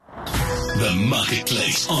The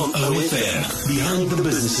Marketplace on OFM. Behind the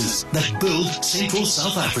businesses that build Central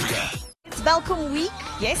South Africa. It's Welcome Week,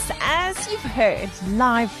 yes, as you've heard,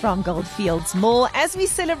 live from Goldfields Mall as we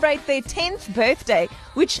celebrate their 10th birthday,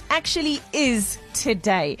 which actually is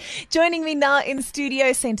today. Joining me now in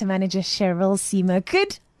studio, Centre Manager Cheryl Seymour.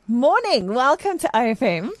 Good morning. Welcome to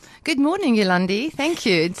OFM. Good morning, Yolanda. Thank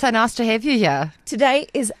you. It's so nice to have you here. Today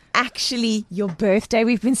is actually your birthday.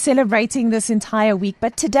 We've been celebrating this entire week,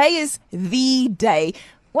 but today is the day.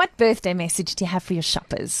 What birthday message do you have for your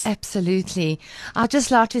shoppers? Absolutely. I'd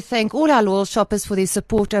just like to thank all our loyal shoppers for their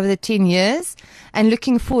support over the 10 years and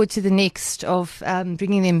looking forward to the next of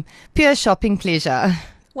bringing them pure shopping pleasure.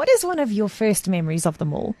 What is one of your first memories of the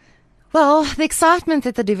mall? Well, the excitement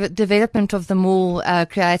that the development of the mall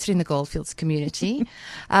created in the Goldfields community.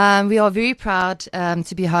 We are very proud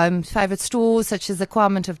to be home to favourite stores such as the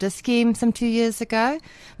Acquirement of Dis-Chem some 2 years ago,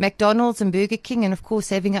 McDonald's and Burger King, and of course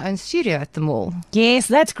having our own studio at the mall. Yes,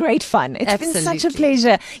 that's great fun. It's Absolutely. been such a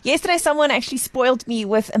pleasure. Yesterday someone actually spoiled me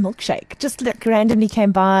with a milkshake. Just randomly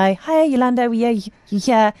came by. Hi, Yolanda, you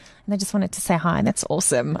here? And I just wanted to say hi. That's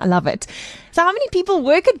awesome. I love it. So how many people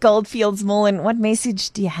work at Goldfields Mall, and what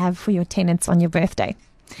message do you have for your tenants on your birthday?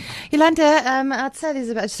 Yolanda, I'd say there's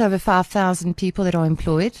about just over 5,000 people that are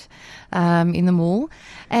employed in the mall.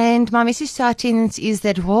 And my message to our tenants is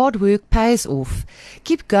that hard work pays off.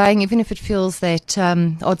 Keep going, even if it feels that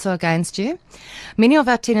odds are against you. Many of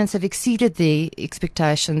our tenants have exceeded their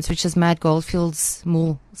expectations, which has made Goldfields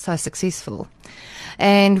Mall so successful,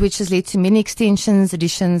 and which has led to many extensions,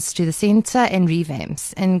 additions to the centre and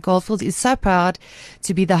revamps. And Goldfields is so proud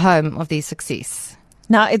to be the home of their success.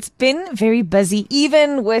 Now, it's been very busy,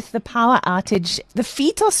 even with the power outage. The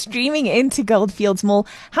feet are streaming into Goldfields Mall.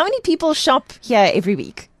 How many people shop here every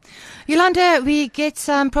week? Yolanda, we get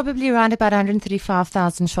probably around about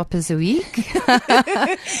 135,000 shoppers a week,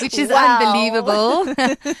 which is unbelievable.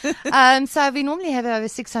 So we normally have over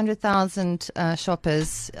 600,000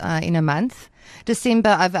 shoppers in a month.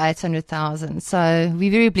 December, over 800,000. So we're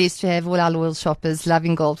very blessed to have all our loyal shoppers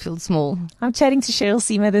loving Goldfields Mall. I'm chatting to Cheryl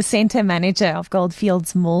Seymour, the Centre Manager of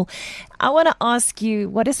Goldfields Mall. I want to ask you,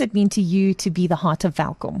 what does it mean to you to be the heart of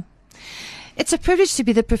Welkom? It's a privilege to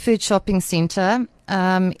be the preferred shopping centre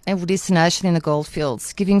and destination in the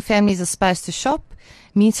Goldfields, giving families a space to shop,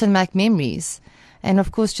 meet and make memories. And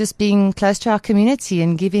of course, just being close to our community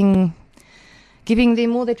and giving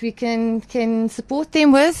them all that we can support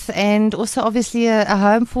them with, and also obviously a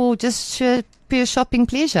home for just pure shopping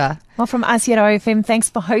pleasure. Well, from us here at OFM, thanks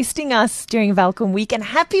for hosting us during Welcome Week, and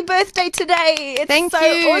happy birthday today. It's Thank so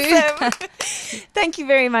you. Awesome. Thank you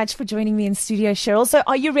very much for joining me in studio, Cheryl. So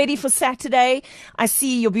are you ready for Saturday? I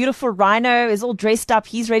see your beautiful Rhino is all dressed up.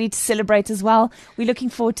 He's ready to celebrate as well. We're looking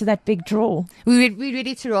forward to that big draw. We're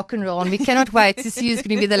ready to rock and roll, and we cannot wait to see who's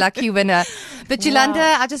going to be the lucky winner. But Yolanda,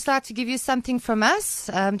 I'd just like to give you something from us,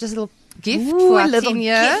 just a little gift for our a little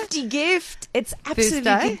 10-year gifty gift. It's absolutely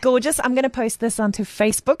birthday. gorgeous. I'm going to post this onto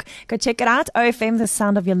Facebook. Go check it out. OFM, the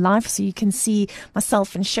sound of your life, so you can see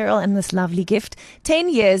myself and Cheryl and this lovely gift. 10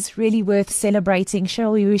 years, really worth celebrating.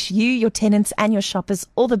 Cheryl, we wish you, your tenants and your shoppers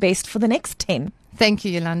all the best for the next 10. Thank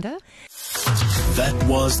you, Yolanda. That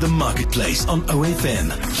was The Marketplace on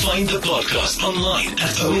OFM. Find the podcast online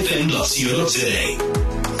at ofm.co.za.